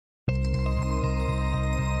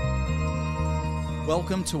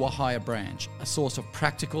Welcome to A Higher Branch, a source of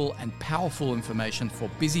practical and powerful information for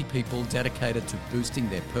busy people dedicated to boosting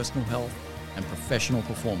their personal health and professional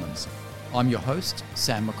performance. I'm your host,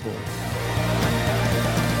 Sam McCall.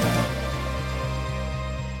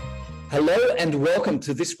 Hello and welcome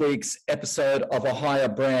to this week's episode of A Higher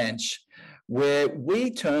Branch, where we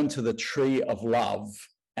turn to the tree of love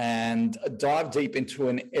and dive deep into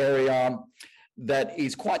an area that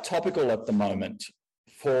is quite topical at the moment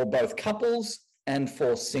for both couples and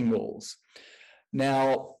for singles.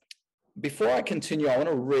 Now, before I continue, I want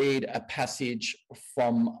to read a passage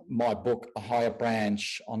from my book, A Higher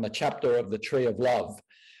Branch, on the chapter of the Tree of Love,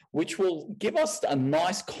 which will give us a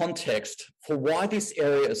nice context for why this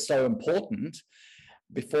area is so important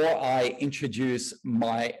before I introduce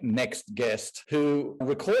my next guest, who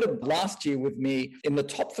recorded last year with me in the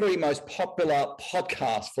top 3 most popular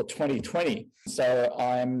podcasts for 2020. So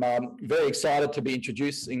I'm very excited to be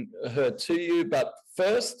introducing her to you. But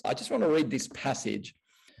first, I just want to read this passage.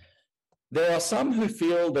 There are some who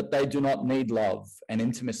feel that they do not need love and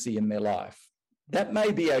intimacy in their life. That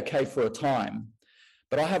may be okay for a time,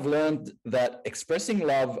 but I have learned that expressing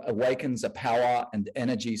love awakens a power and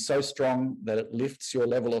energy so strong that it lifts your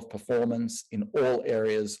level of performance in all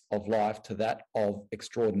areas of life to that of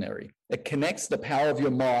extraordinary. It connects the power of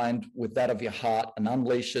your mind with that of your heart and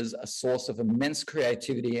unleashes a source of immense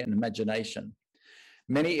creativity and imagination.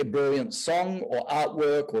 Many a brilliant song or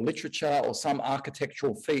artwork or literature or some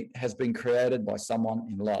architectural feat has been created by someone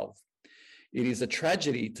in love. It is a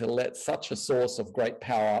tragedy to let such a source of great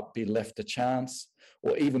power be left to chance,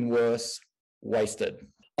 or even worse, wasted.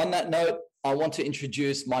 On that note, I want to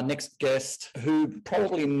introduce my next guest, who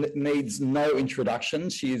probably needs no introduction.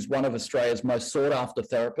 She is one of Australia's most sought-after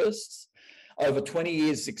therapists, over 20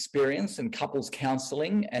 years' experience in couples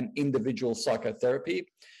counselling and individual psychotherapy.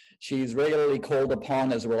 She is regularly called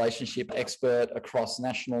upon as a relationship expert across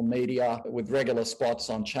national media with regular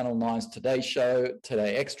spots on Channel 9's Today Show,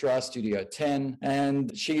 Today Extra, Studio 10.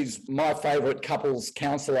 And she's my favourite couples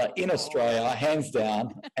counsellor in Australia, hands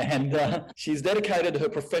down. And she's dedicated her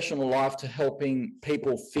professional life to helping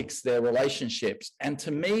people fix their relationships. And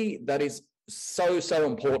to me, that is so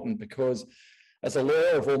important because as a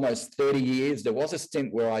lawyer of almost 30 years, there was a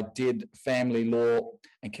stint where I did family law.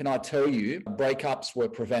 And can I tell you, breakups were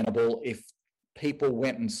preventable if people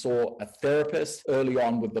went and saw a therapist early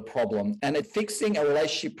on with the problem. And fixing a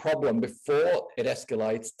relationship problem before it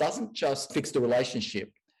escalates doesn't just fix the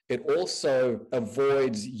relationship. It also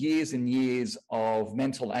avoids years and years of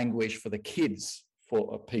mental anguish for the kids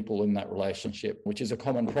for people in that relationship, which is a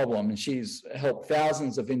common problem. And she's helped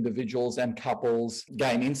thousands of individuals and couples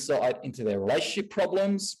gain insight into their relationship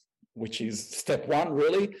problems, which is step 1,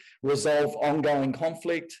 really, resolve ongoing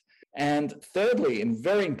conflict. And thirdly, and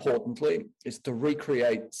very importantly, is to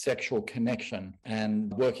recreate sexual connection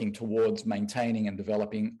and working towards maintaining and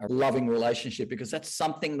developing a loving relationship, because that's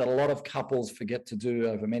something that a lot of couples forget to do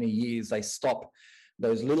over many years. They stop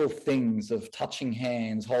those little things of touching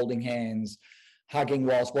hands, holding hands, hugging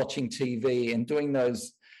whilst watching TV, and doing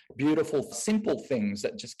those beautiful, simple things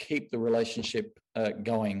that just keep the relationship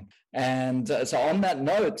going. And so on that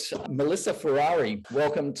note, Melissa Ferrari,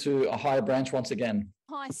 welcome to A Higher Branch once again.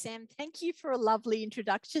 Hi, Sam. Thank you for a lovely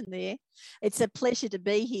introduction there. It's a pleasure to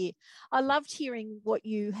be here. I loved hearing what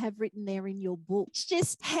you have written there in your book. It's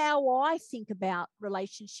just how I think about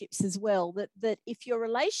relationships as well, that if your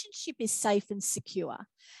relationship is safe and secure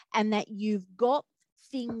and that you've got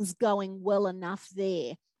things going well enough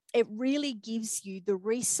there, it really gives you the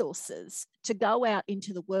resources to go out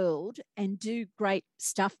into the world and do great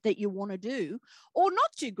stuff that you want to do, or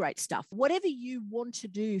not do great stuff. Whatever you want to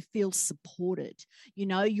do feels supported,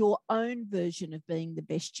 your own version of being the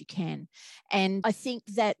best you can. And I think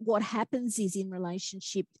that what happens is in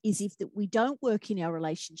relationship is if that we don't work in our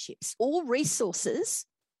relationships, all resources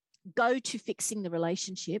go to fixing the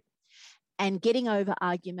relationship and getting over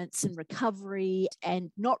arguments and recovery and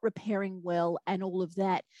not repairing well and all of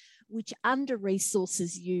that, which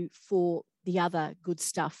under-resources you for the other good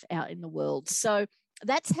stuff out in the world. So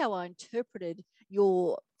that's how I interpreted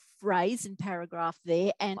your phrase and paragraph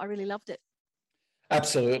there, and I really loved it.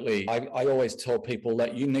 Absolutely. I always tell people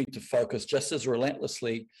that you need to focus just as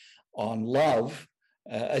relentlessly on love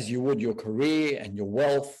as you would your career and your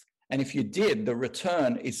wealth. And if you did, the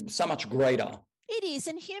return is so much greater. It is.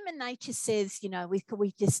 And human nature says,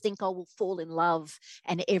 we just think, we'll fall in love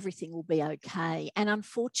and everything will be okay. And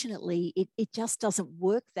unfortunately, it just doesn't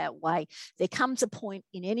work that way. There comes a point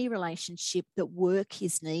in any relationship that work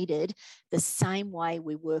is needed the same way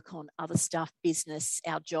we work on other stuff, business,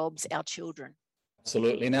 our jobs, our children.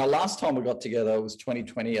 Absolutely. Now, last time we got together was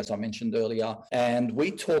 2020, as I mentioned earlier, and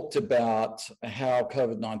we talked about how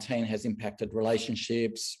COVID-19 has impacted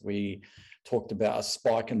relationships. We talked about a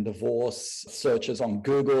spike in divorce searches on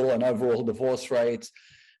Google and overall divorce rates.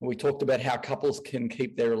 We talked about how couples can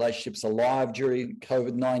keep their relationships alive during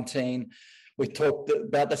COVID-19. We talked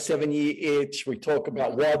about the 7-year itch. We talk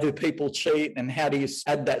about why do people cheat and how do you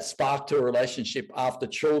add that spark to a relationship after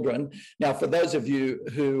children. Now, for those of you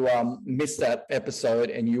who missed that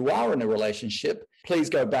episode and you are in a relationship, please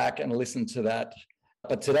go back and listen to that.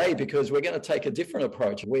 But today, because we're going to take a different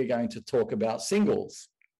approach, we're going to talk about singles.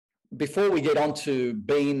 Before we get on to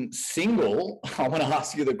being single, I want to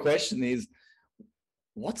ask you the question is,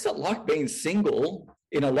 what's it like being single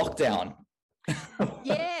in a lockdown?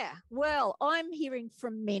 Yeah, well, I'm hearing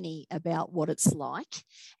from many about what it's like,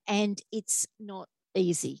 and it's not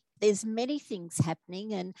easy. There's many things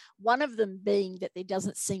happening, and one of them being that there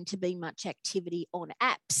doesn't seem to be much activity on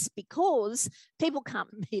apps because people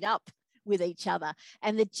can't meet up with each other.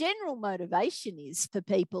 And the general motivation is for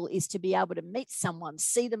people is to be able to meet someone,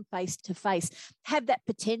 see them face to face, have that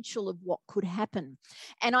potential of what could happen.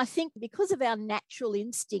 And I think because of our natural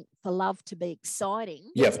instinct for love to be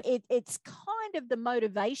exciting, it's kind of the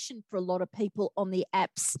motivation for a lot of people on the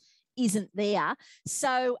apps isn't there.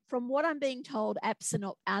 So from what I'm being told, apps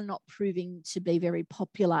are not proving to be very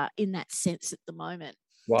popular in that sense at the moment.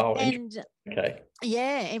 Wow. And okay.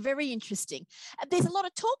 Yeah, and very interesting. There's a lot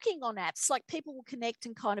of talking on apps, like people will connect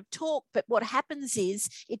and kind of talk, but what happens is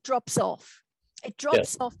it drops off. It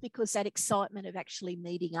drops off because that excitement of actually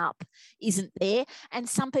meeting up isn't there. And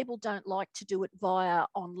some people don't like to do it via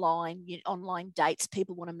online dates.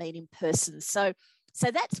 People want to meet in person. So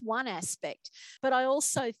that's one aspect. But I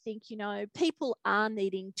also think, people are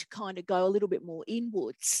needing to kind of go a little bit more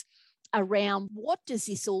inwards around what does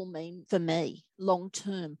this all mean for me long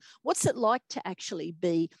term? What's it like to actually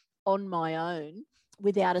be on my own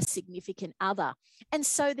without a significant other? And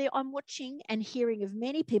so I'm watching and hearing of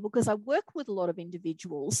many people, because I work with a lot of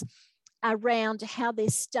individuals, around how they're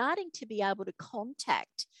starting to be able to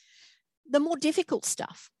contact the more difficult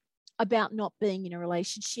stuff about not being in a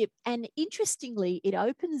relationship. And interestingly, it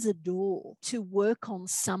opens a door to work on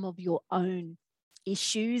some of your own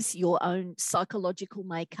issues, your own psychological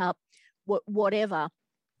makeup, whatever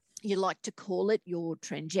you like to call it, your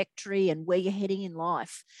trajectory and where you're heading in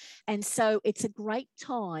life. And so it's a great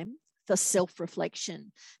time for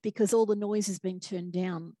self-reflection because all the noise has been turned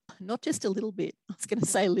down, not just a little bit. I was going to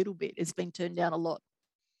say a little bit, it's been turned down a lot.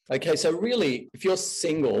 Okay, so really, if you're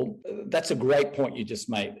single, that's a great point you just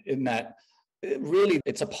made, in that really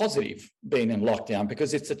it's a positive being in lockdown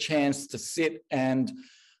because it's a chance to sit and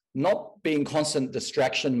not be in constant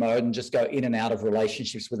distraction mode and just go in and out of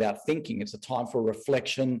relationships without thinking. It's a time for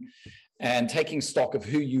reflection and taking stock of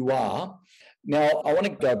who you are. Now, I want to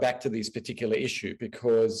go back to this particular issue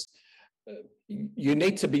because you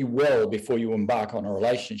need to be well before you embark on a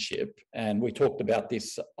relationship. And we talked about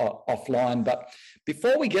this offline. But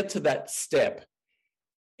before we get to that step,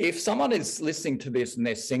 if someone is listening to this and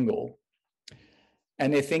they're single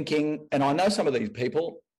and they're thinking, and I know some of these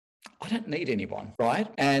people, I don't need anyone, right?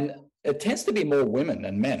 And it tends to be more women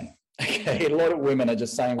than men. Okay, a lot of women are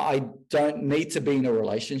just saying, I don't need to be in a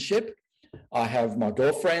relationship. I have my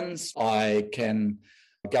girlfriends. I can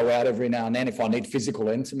go out every now and then if I need physical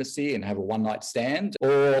intimacy and have a one-night stand.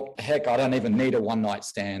 Or heck, I don't even need a one-night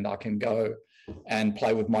stand. I can go and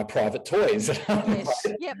play with my private toys. Yes.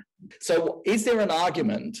 Yep. So is there an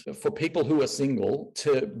argument for people who are single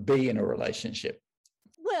to be in a relationship?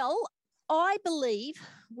 Well, I believe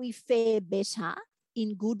we fare better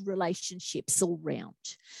in good relationships all round.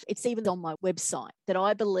 It's even on my website that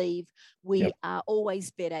I believe we are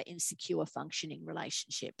always better in secure functioning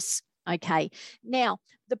relationships. Okay. Now,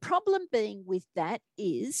 the problem being with that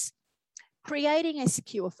is creating a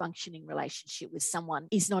secure functioning relationship with someone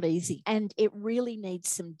is not easy and it really needs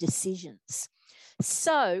some decisions.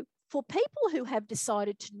 So for people who have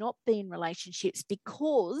decided to not be in relationships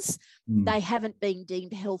because they haven't been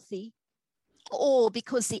deemed healthy, or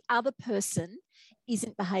because the other person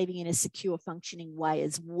isn't behaving in a secure functioning way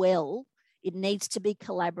as well, it needs to be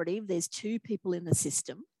collaborative. There's two people in the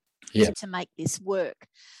system to make this work.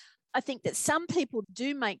 I think that some people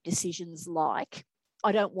do make decisions like,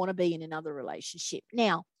 I don't want to be in another relationship.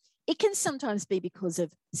 Now, it can sometimes be because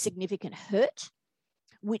of significant hurt,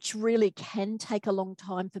 which really can take a long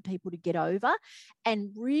time for people to get over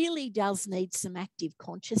and really does need some active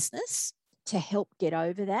consciousness to help get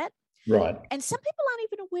over that. Right. And some people aren't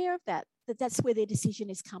even aware of that that's where their decision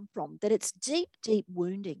has come from, that it's deep, deep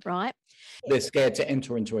wounding, right? They're scared to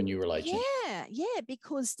enter into a new relationship. Yeah,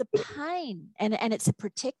 because the pain, and it's a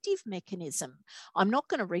protective mechanism. I'm not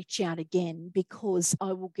going to reach out again because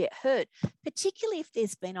I will get hurt, particularly if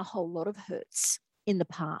there's been a whole lot of hurts in the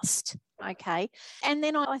past, okay? And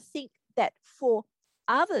then I think that for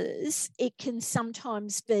others, it can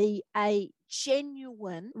sometimes be a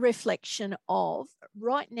genuine reflection of,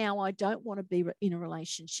 right now, I don't want to be in a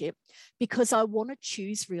relationship because I want to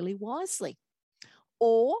choose really wisely.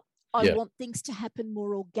 Or I want things to happen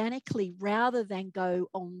more organically rather than go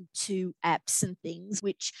on to apps and things,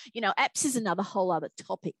 which, apps is another whole other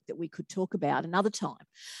topic that we could talk about another time.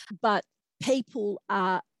 But people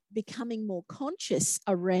are becoming more conscious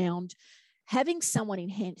around having someone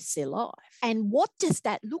enhance their life. And what does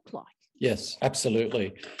that look like? Yes,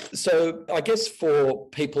 absolutely. So I guess for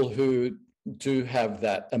people who do have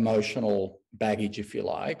that emotional baggage, if you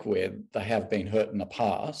like, where they have been hurt in the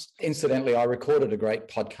past. Incidentally, I recorded a great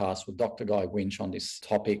podcast with Dr. Guy Winch on this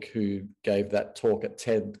topic, who gave that talk at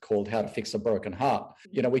TED called How to Fix a Broken Heart.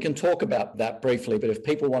 We can talk about that briefly, but if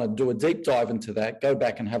people want to do a deep dive into that, go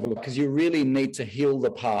back and have a look, because you really need to heal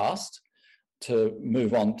the past to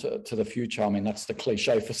move on to the future. I mean, that's the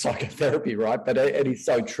cliche for psychotherapy, right? But it is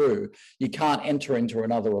so true. You can't enter into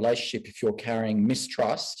another relationship if you're carrying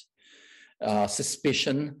mistrust,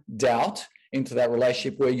 suspicion, doubt into that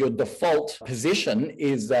relationship, where your default position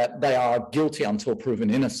is that they are guilty until proven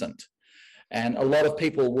innocent. And a lot of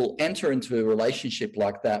people will enter into a relationship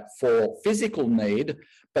like that for physical need,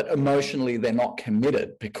 but emotionally they're not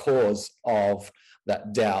committed because of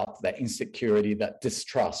that doubt, that insecurity, that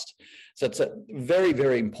distrust. So it's a very,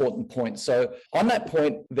 very important point. So on that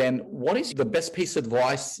point, then, what is the best piece of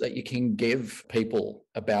advice that you can give people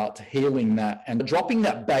about healing that and dropping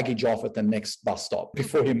that baggage off at the next bus stop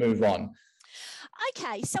before you move on?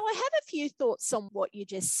 Okay, so I have a few thoughts on what you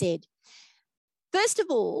just said. First of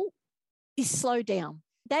all, is slow down.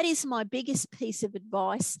 That is my biggest piece of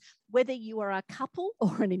advice, whether you are a couple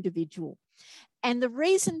or an individual. And the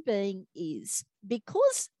reason being is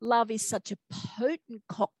because love is such a potent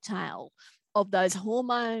cocktail of those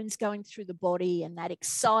hormones going through the body and that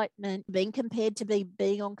excitement, being compared to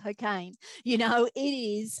being on cocaine, it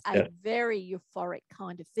is a very euphoric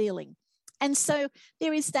kind of feeling. And so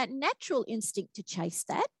there is that natural instinct to chase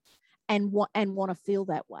that and want to feel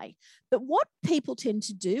that way. But what people tend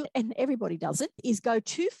to do, and everybody does it, is go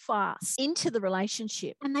too fast into the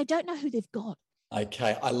relationship and they don't know who they've got.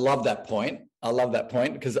 Okay, I love that point.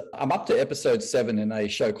 Because I'm up to episode 7 in a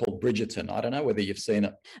show called Bridgerton. I don't know whether you've seen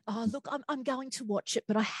it. Oh, look, I'm going to watch it,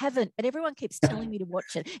 but I haven't. But everyone keeps telling me to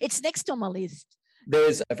watch it. It's next on my list.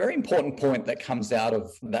 There's a very important point that comes out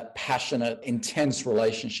of that passionate, intense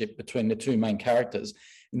relationship between the two main characters,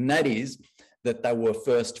 and that is that they were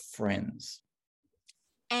first friends.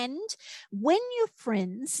 And when you're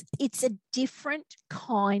friends, it's a different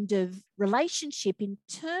kind of relationship in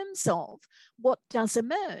terms of what does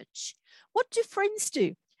emerge. What do friends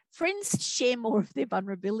do? Friends share more of their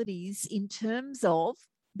vulnerabilities in terms of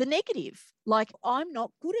the negative, like, I'm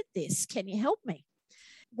not good at this. Can you help me?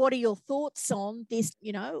 What are your thoughts on this?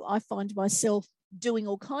 I find myself doing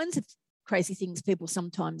all kinds of crazy things people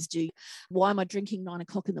sometimes do. Why am I drinking 9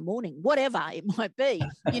 o'clock in the morning? Whatever it might be,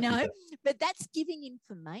 but that's giving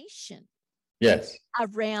information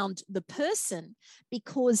around the person,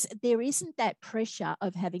 because there isn't that pressure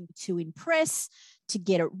of having to impress, to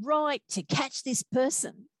get it right, to catch this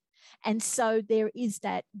person. And so there is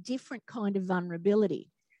that different kind of vulnerability.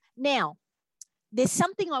 Now, there's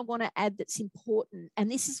something I want to add that's important, and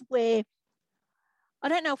this is where I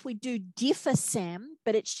don't know if we do differ, Sam,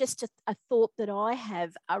 but it's just a thought that I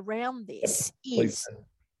have around this is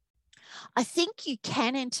I think you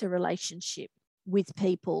can enter a relationship with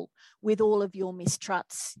people with all of your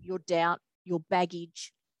mistrusts, your doubt, your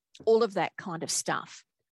baggage, all of that kind of stuff.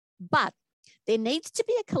 But there needs to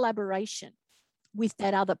be a collaboration with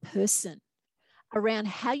that other person around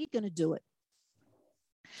how you're going to do it.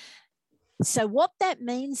 So what that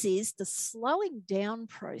means is the slowing down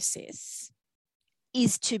process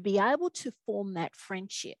is to be able to form that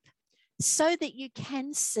friendship so that you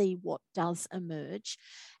can see what does emerge.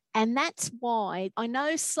 And that's why I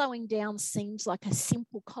know slowing down seems like a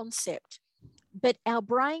simple concept, but our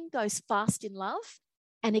brain goes fast in love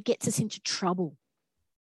and it gets us into trouble.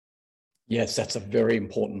 Yes, that's a very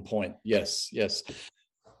important point. Yes.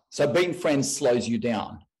 So being friends slows you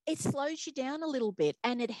down. It slows you down a little bit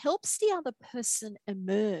and it helps the other person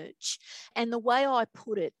emerge. And the way I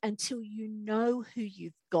put it, until you know who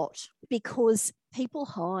you've got, because people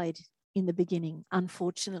hide. in the beginning.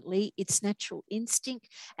 Unfortunately, it's natural instinct.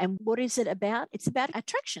 And what is it about? It's about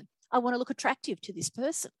attraction. I want to look attractive to this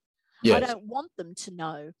person. Yes. I don't want them to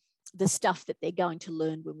know the stuff that they're going to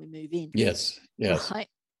learn when we move in. Yes. Right?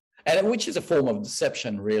 And which is a form of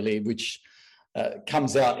deception, really, which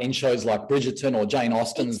comes out in shows like Bridgerton or Jane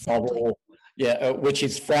Austen's novel, which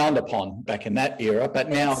is frowned upon back in that era, but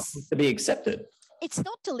now to be accepted. It's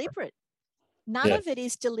not deliberate. None of it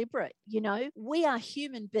is deliberate. You know, we are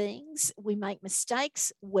human beings. We make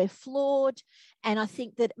mistakes. We're flawed. And I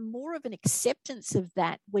think that more of an acceptance of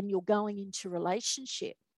that when you're going into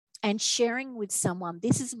relationship and sharing with someone,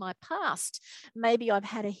 this is my past. Maybe I've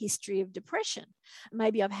had a history of depression.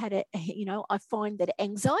 Maybe I've had I find that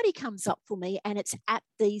anxiety comes up for me and it's at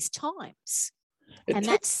these times.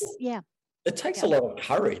 It takes a lot of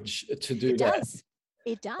courage to do that.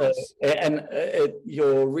 It does. And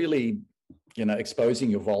you're really,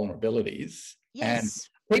 exposing your vulnerabilities. Yes.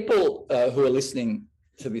 And people who are listening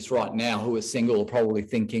to this right now who are single are probably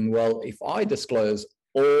thinking, well, if I disclose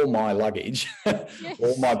all my luggage,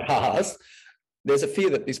 all my past, there's a fear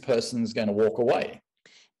that this person's going to walk away.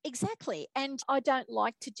 Exactly. And I don't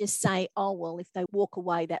like to just say, oh, well, if they walk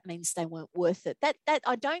away, that means they weren't worth it. That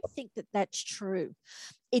I don't think that that's true.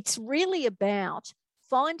 It's really about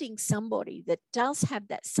finding somebody that does have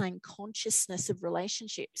that same consciousness of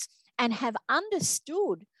relationships and have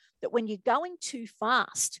understood that when you're going too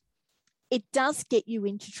fast, it does get you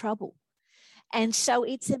into trouble. And so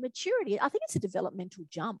it's a maturity. I think it's a developmental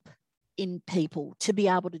jump in people to be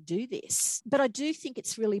able to do this. But I do think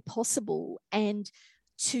it's really possible. And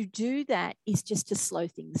to do that is just to slow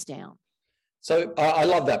things down. So I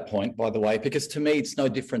love that point, by the way, because to me, it's no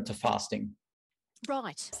different to fasting.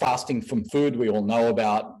 Right. Fasting from food, we all know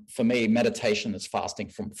about. For me, meditation is fasting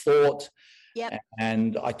from thought. Yep.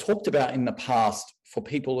 And I talked about in the past for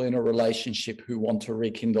people in a relationship who want to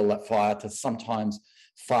rekindle that fire to sometimes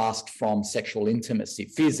fast from sexual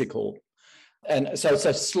intimacy, physical. And so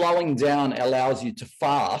slowing down allows you to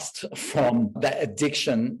fast from that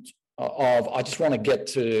addiction of, I just want to get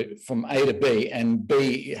from A to B, and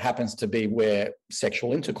B happens to be where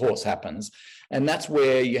sexual intercourse happens. And that's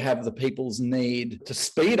where you have the people's need to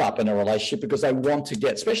speed up in a relationship because they want to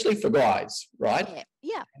get, especially for guys, right?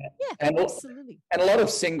 Yeah, and, absolutely. And a lot of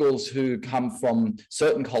singles who come from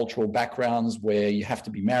certain cultural backgrounds where you have to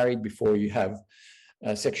be married before you have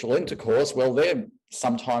sexual intercourse, well, they're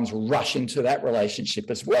sometimes rush into that relationship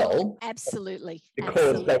as well. Absolutely.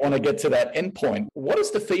 Because they want to get to that end point. What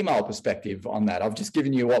is the female perspective on that? I've just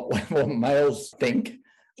given you what males think.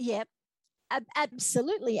 Yeah,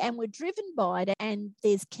 absolutely. And we're driven by it, and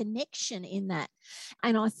there's connection in that.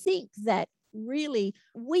 And I think that really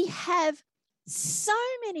we have so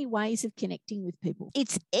many ways of connecting with people.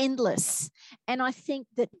 It's endless. And I think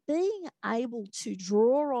that being able to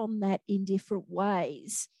draw on that in different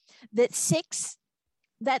ways, that sex,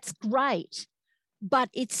 that's great, but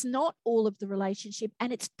it's not all of the relationship,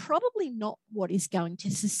 and it's probably not what is going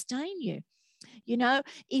to sustain you. You know,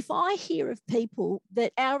 if I hear of people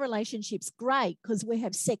that our relationship's great because we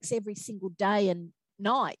have sex every single day and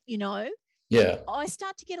night, I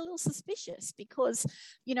start to get a little suspicious because,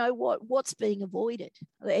 what's being avoided?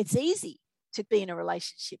 It's easy to be in a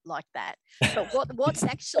relationship like that, but what's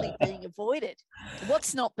actually being avoided?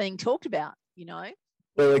 What's not being talked about,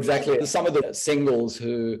 Well, exactly. Some of the singles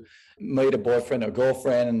who meet a boyfriend or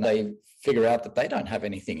girlfriend and they figure out that they don't have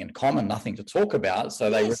anything in common, nothing to talk about, so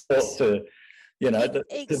they resort to, to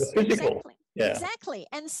the physical. Exactly. Yeah. Exactly.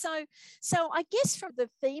 And so I guess from the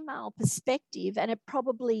female perspective, and it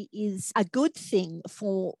probably is a good thing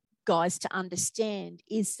for guys to understand,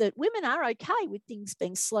 is that women are okay with things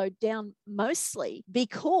being slowed down, mostly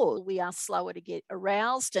because we are slower to get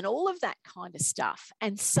aroused and all of that kind of stuff.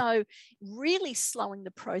 And so really slowing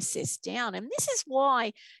the process down. And this is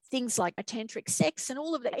why things like tantric sex and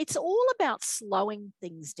all of that, it's all about slowing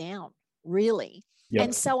things down, really. Yep.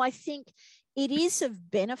 And so I think it is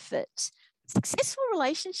of benefit. Successful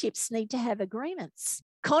relationships need to have agreements,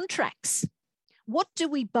 contracts. What do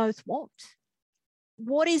we both want?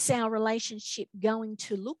 What is our relationship going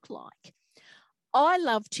to look like? I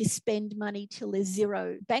love to spend money till there's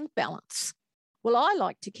zero bank balance. Well, I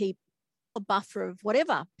like to keep a buffer of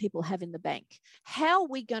whatever people have in the bank. How are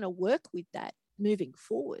we going to work with that moving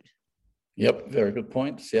forward? Yep, very good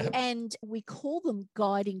points. Yeah. And we call them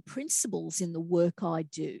guiding principles in the work I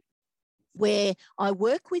do, where I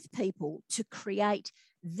work with people to create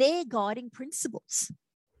their guiding principles.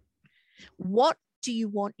 What do you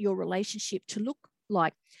want your relationship to look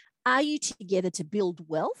like? Are you together to build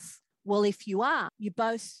wealth? Well, if you are, you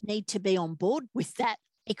both need to be on board with that,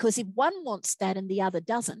 because if one wants that and the other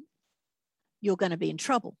doesn't, you're going to be in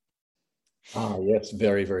trouble. Ah, yes,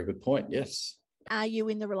 very, very good point. Yes. Are you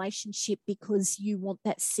in the relationship because you want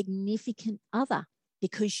that significant other,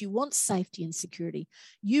 because you want safety and security?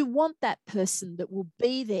 You want that person that will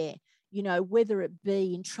be there, whether it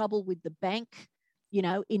be in trouble with the bank,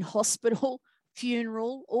 in hospital,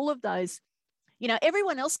 funeral, all of those.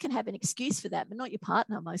 Everyone else can have an excuse for that, but not your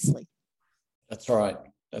partner mostly. That's right.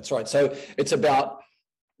 That's right. So it's about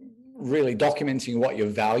really documenting what your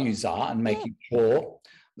values are and making sure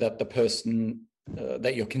that the person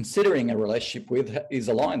that you're considering a relationship with is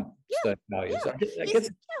aligned to those values.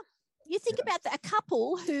 You think about a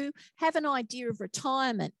couple who have an idea of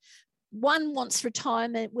retirement. One wants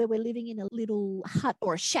retirement where we're living in a little hut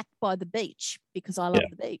or a shack by the beach because I love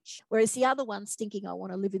the beach, whereas the other one's thinking, I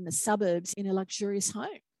want to live in the suburbs in a luxurious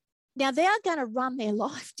home. Now, they are going to run their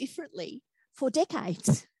life differently for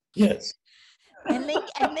decades. Yes. And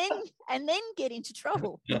then get into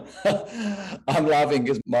trouble. I'm laughing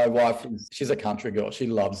because my wife, she's a country girl. She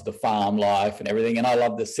loves the farm life and everything, and I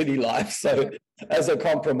love the city life. So as a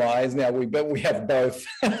compromise, now we have both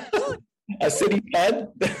a city pad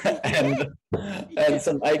and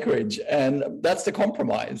some acreage, and that's the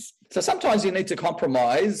compromise. So sometimes you need to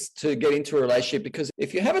compromise to get into a relationship, because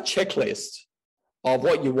if you have a checklist of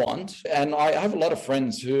what you want. And I have a lot of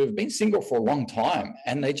friends who have been single for a long time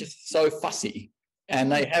and they're just so fussy.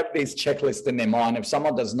 And they have these checklists in their mind. If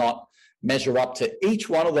someone does not measure up to each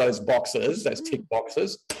one of those boxes, those tick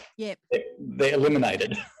boxes, they're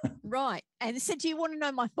eliminated. Right. And so do you want to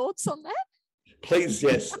know my thoughts on that? Please,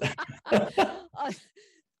 yes.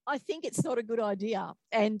 I think it's not a good idea.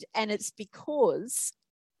 And it's because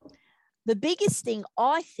the biggest thing,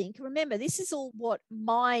 I think, remember, this is all what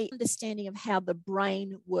my understanding of how the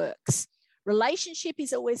brain works. Relationship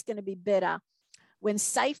is always going to be better when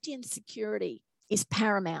safety and security is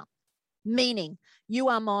paramount, meaning you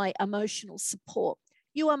are my emotional support.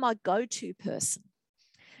 You are my go-to person.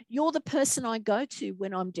 You're the person I go to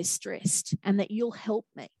when I'm distressed and that you'll help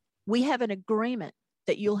me. We have an agreement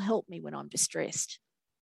that you'll help me when I'm distressed.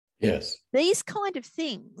 Yes. These kind of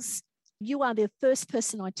things, you are the first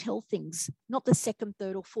person I tell things, not the second,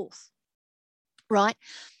 third, or fourth, right?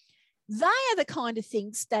 They are the kind of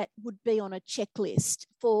things that would be on a checklist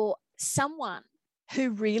for someone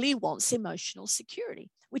who really wants emotional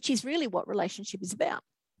security, which is really what relationship is about,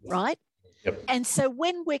 right? Yep. And so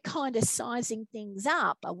when we're kind of sizing things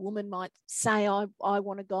up, a woman might say, I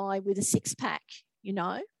want a guy with a six-pack,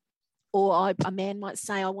 or a man might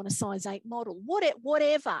say, I want a size 8 model,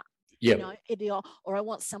 whatever. Yep. Or I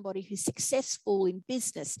want somebody who's successful in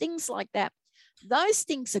business, things like that. Those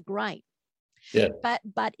things are great. Yeah.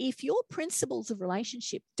 But if your principles of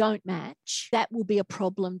relationship don't match, that will be a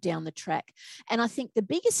problem down the track. And I think the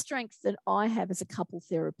biggest strength that I have as a couple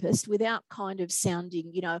therapist, without kind of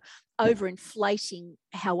sounding, overinflating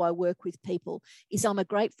how I work with people, is I'm a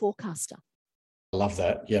great forecaster. I love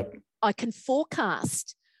that. Yep. I can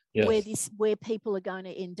forecast where people are going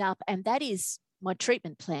to end up, and that is my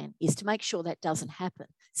treatment plan, is to make sure that doesn't happen.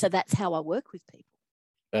 So that's how I work with people.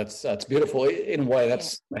 That's beautiful. In a way,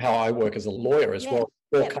 that's how I work as a lawyer as well.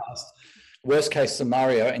 Forecast worst case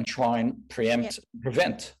scenario and try and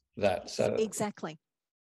prevent that. So exactly.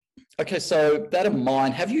 Okay, so that in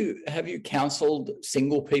mind, have you counselled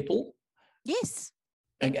single people? Yes.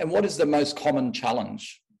 And what is the most common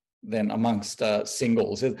challenge then amongst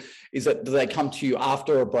singles? Is it, do they come to you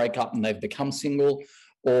after a breakup and they've become single,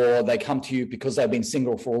 or they come to you because they've been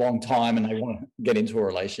single for a long time and they want to get into a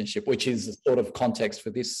relationship, which is the sort of context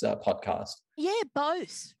for this podcast? Yeah,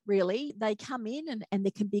 both, really. They come in and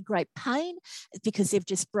there can be great pain because they've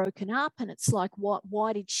just broken up, and it's like,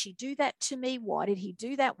 why did she do that to me? Why did he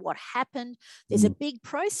do that? What happened? There's a big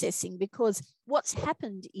processing, because what's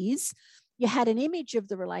happened is you had an image of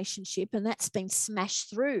the relationship and that's been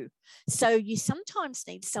smashed through. So you sometimes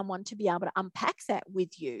need someone to be able to unpack that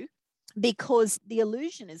with you, because the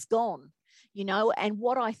illusion is gone, and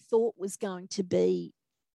what I thought was going to be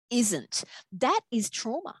isn't. That is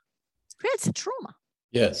trauma. It creates a trauma.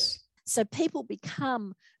 Yes. So people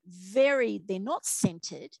become they're not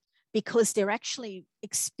centered, because they're actually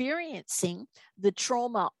experiencing the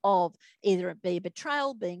trauma of either it be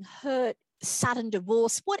betrayal, being hurt, sudden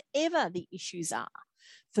divorce, whatever the issues are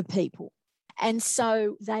for people. And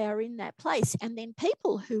so they are in that place. And then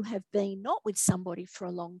people who have been not with somebody for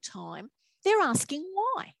a long time, they're asking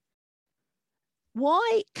why.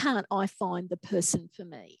 Why can't I find the person for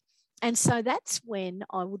me? And so that's when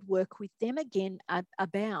I would work with them again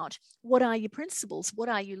about what are your principles? What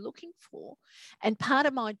are you looking for? And part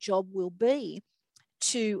of my job will be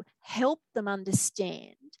to help them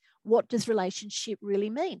understand, what does relationship really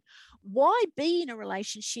mean? Why be in a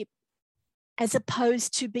relationship as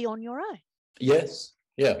opposed to be on your own? Yes.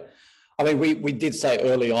 Yeah. I mean, we did say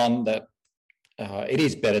early on that it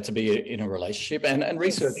is better to be in a relationship, and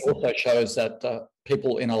research Yes. also shows that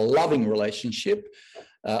people in a loving relationship,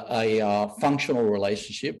 a functional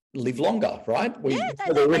relationship, live longer, right? The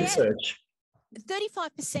They have research.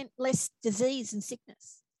 35% less disease and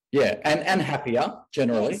sickness. Yeah, and happier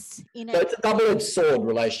generally. Yes. So it's a double-edged sword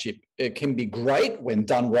relationship. It can be great when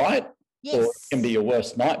done right, or it can be your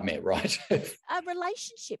worst nightmare, right? A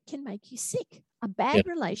relationship can make you sick. A bad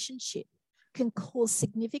relationship can cause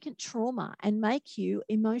significant trauma and make you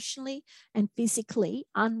emotionally and physically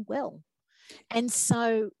unwell. And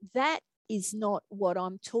so that is not what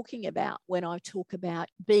I'm talking about when I talk about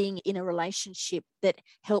being in a relationship that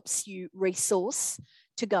helps you resource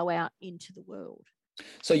to go out into the world.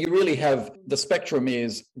 So you really have, the spectrum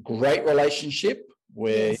is great relationship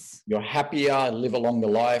where you're happier, live a longer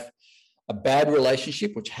life, a bad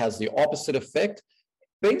relationship, which has the opposite effect.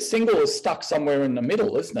 Being single is stuck somewhere in the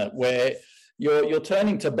middle, isn't it? Where you're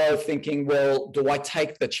turning to both thinking, well, do I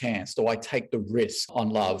take the chance? Do I take the risk on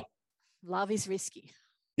love? Love is risky.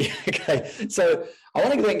 Yeah, okay. So I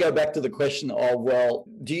want to then go back to the question of, well,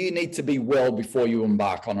 do you need to be well before you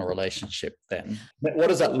embark on a relationship then? What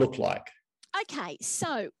does that look like? Okay,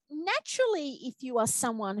 so naturally, if you are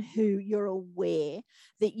someone who you're aware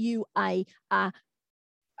that you are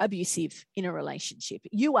abusive in a relationship,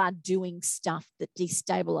 you are doing stuff that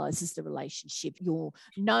destabilizes the relationship, you're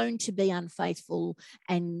known to be unfaithful,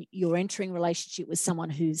 and you're entering a relationship with someone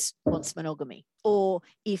who wants monogamy, or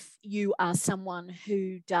if you are someone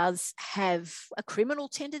who does have a criminal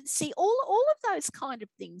tendency, all of those kind of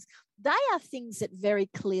things, they are things that very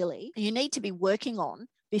clearly you need to be working on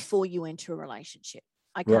before you enter a relationship.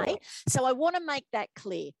 Okay. Right. So I want to make that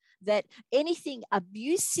clear that anything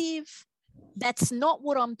abusive, that's not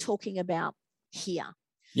what I'm talking about here.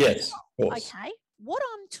 Yes. Of course. Okay. What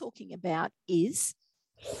I'm talking about is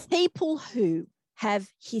people who have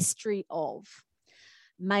history of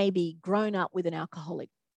maybe grown up with an alcoholic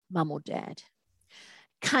mum or dad,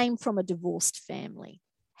 came from a divorced family,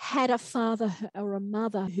 had a father or a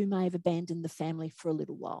mother who may have abandoned the family for a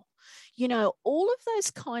little while. You know, all of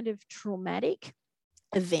those kind of traumatic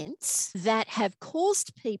events that have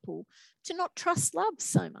caused people to not trust love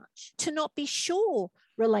so much, to not be sure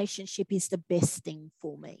relationship is the best thing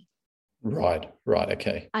for me. Right,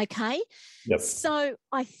 okay. Okay. Yep. So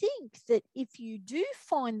I think that if you do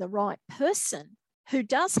find the right person who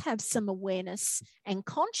does have some awareness and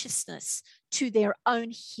consciousness to their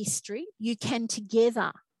own history, you can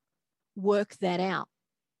together work that out.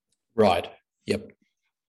 Right. Yep.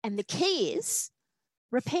 And the key is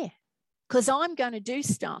repair, because I'm going to do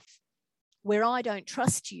stuff where I don't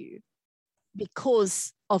trust you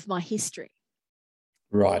because of my history.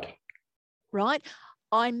 Right. Right.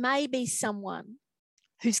 I may be someone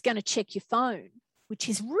who's going to check your phone, which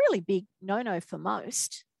is really big no-no for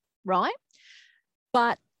most, right?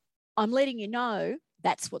 But I'm letting you know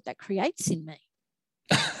that's what that creates in me.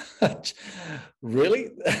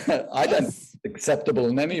 Really? I don't acceptable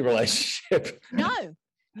in any relationship. No,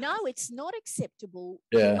 it's not acceptable.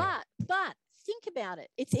 Yeah. But think about it.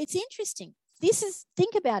 It's interesting.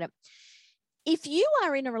 Think about it. If you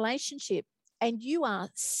are in a relationship and you are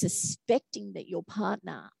suspecting that your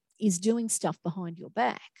partner is doing stuff behind your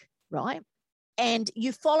back, right? And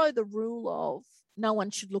you follow the rule of no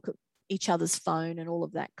one should look at each other's phone and all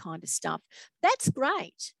of that kind of stuff, that's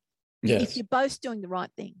great. Yes. If you're both doing the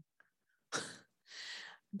right thing.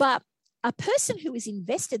 But a person who has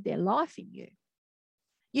invested their life in you,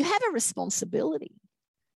 you have a responsibility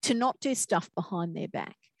to not do stuff behind their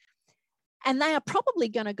back. And they are probably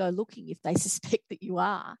going to go looking if they suspect that you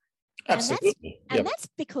are. Absolutely. And that's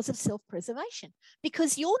because of self-preservation,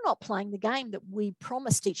 because you're not playing the game that we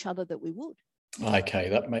promised each other that we would. Okay,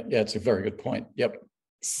 it's a very good point. Yep.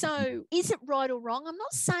 So is it right or wrong? I'm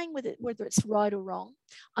not saying whether it's right or wrong.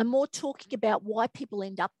 I'm more talking about why people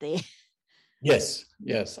end up there. Yes.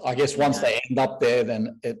 I guess once they end up there,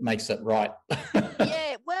 then it makes it right.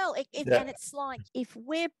 Yeah, well, and it's like if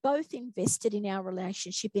we're both invested in our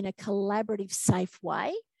relationship in a collaborative, safe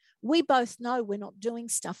way, we both know we're not doing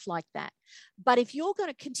stuff like that. But if you're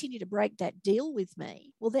going to continue to break that deal with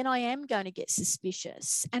me, well, then I am going to get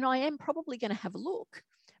suspicious and I am probably going to have a look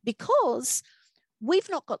because we've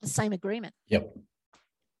not got the same agreement. Yep.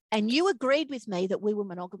 And you agreed with me that we were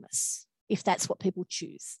monogamous, if that's what people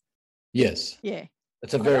choose. Yes. Yeah.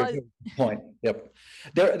 It's a very good point. Yep.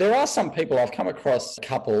 There are some people, I've come across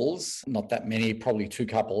couples, not that many, probably 2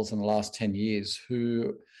 couples in the last 10 years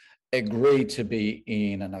who agree to be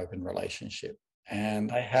in an open relationship. And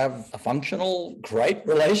they have a functional, great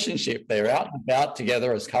relationship. They're out and about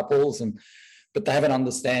together as couples and but they have an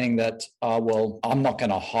understanding that, well, I'm not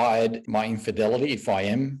going to hide my infidelity if I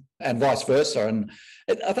am, and vice versa. And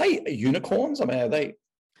are they unicorns? I mean, are they?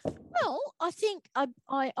 Well, I think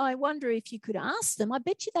I wonder if you could ask them. I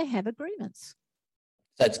bet you they have agreements.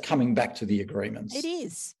 So it's coming back to the agreements. It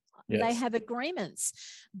is. Yes. They have agreements.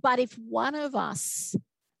 But if one of us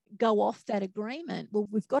go off that agreement, well,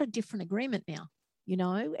 we've got a different agreement now.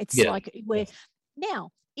 It's like we're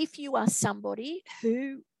now, if you are somebody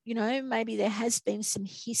who, maybe there has been some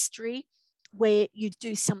history where you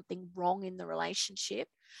do something wrong in the relationship,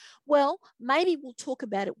 well, maybe we'll talk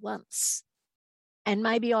about it once. And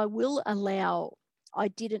maybe I will allow, I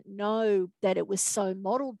didn't know that it was so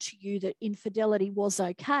modeled to you that infidelity was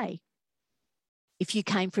okay if you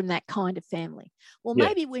came from that kind of family. Well,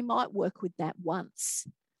 maybe we might work with that once.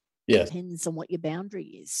 Yes. Depends on what your boundary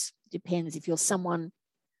is. Depends if you're someone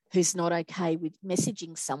who's not okay with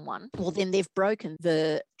messaging someone, well, then they've broken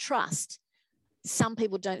the trust. Some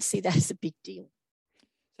people don't see that as a big deal.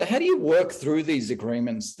 So how do you work through these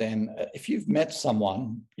agreements then? If you've met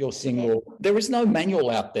someone, you're single, there is no manual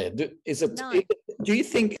out there. Do you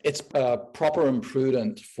think it's proper and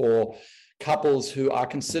prudent for couples who are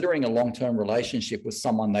considering a long-term relationship with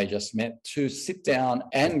someone they just met to sit down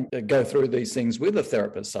and go through these things with a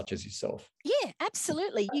therapist such as yourself? Yeah,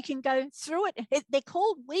 absolutely. You can go through it.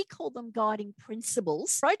 We call them guiding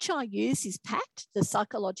principles. The approach I use is PACT, the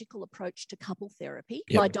psychological approach to couple therapy,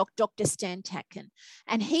 by Dr. Stan Tatkin.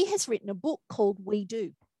 And he has written a book called We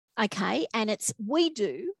Do. Okay. And it's We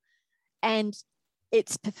Do. And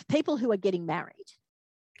it's for people who are getting married.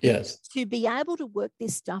 Yes. To be able to work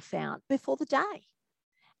this stuff out before the day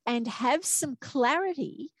and have some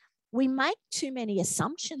clarity. We make too many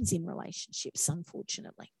assumptions in relationships,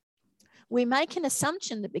 unfortunately. We make an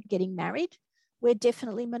assumption that we're getting married, we're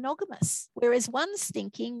definitely monogamous. Whereas one's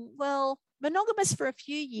thinking, well, monogamous for a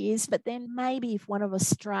few years, but then maybe if one of us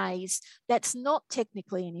strays, that's not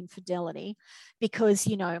technically an infidelity because,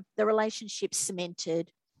 the relationship's cemented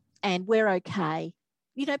and we're okay.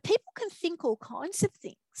 People can think all kinds of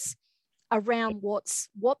things around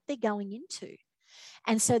what they're going into.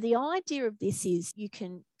 And so the idea of this is you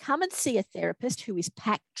can come and see a therapist who is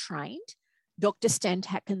PACT trained, Dr. Stan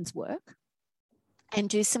Tatkin's work, and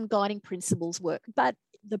do some guiding principles work. But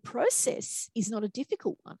the process is not a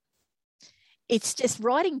difficult one. It's just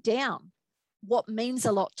writing down what means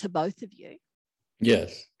a lot to both of you.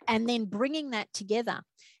 Yes. And then bringing that together.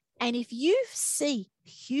 And if you see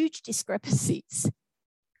huge discrepancies,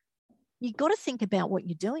 you've got to think about what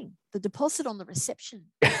you're doing. The deposit on the reception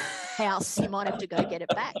house, you might have to go get it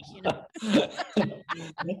back,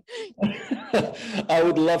 I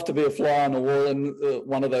would love to be a fly on the wall in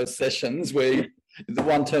one of those sessions where the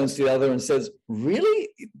one turns to the other and says, really?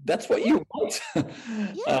 That's what you want?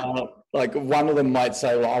 Like one of them might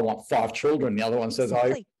say, well, I want 5 children. The other one says,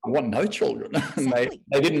 I want no children. Exactly.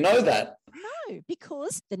 They didn't know that. No,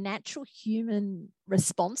 because the natural human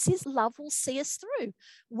response is love will see us through.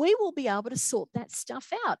 We will be able to sort that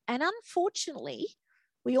stuff out. And unfortunately,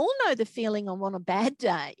 we all know the feeling on a bad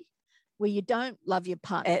day where you don't love your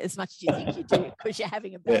partner as much as you think you do because you're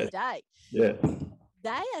having a bad day. Yeah.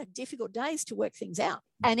 They are difficult days to work things out,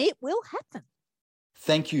 and it will happen.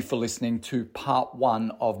 Thank you for listening to part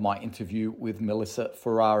 1 of my interview with Melissa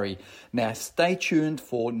Ferrari. Now, stay tuned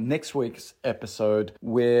for next week's episode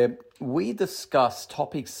where we discuss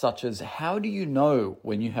topics such as how do you know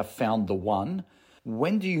when you have found the one?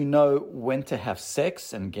 When do you know when to have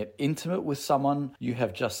sex and get intimate with someone you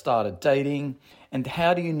have just started dating? And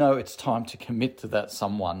how do you know it's time to commit to that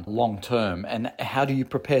someone long term? And how do you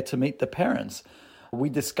prepare to meet the parents? We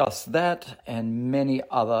discuss that and many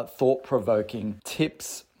other thought-provoking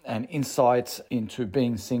tips and insights into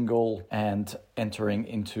being single and entering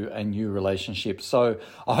into a new relationship. So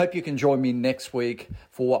I hope you can join me next week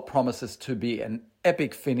for what promises to be an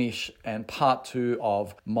epic finish and part 2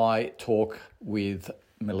 of my talk with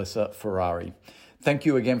Melissa Ferrari. Thank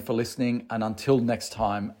you again for listening, and until next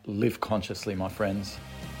time, live consciously, my friends.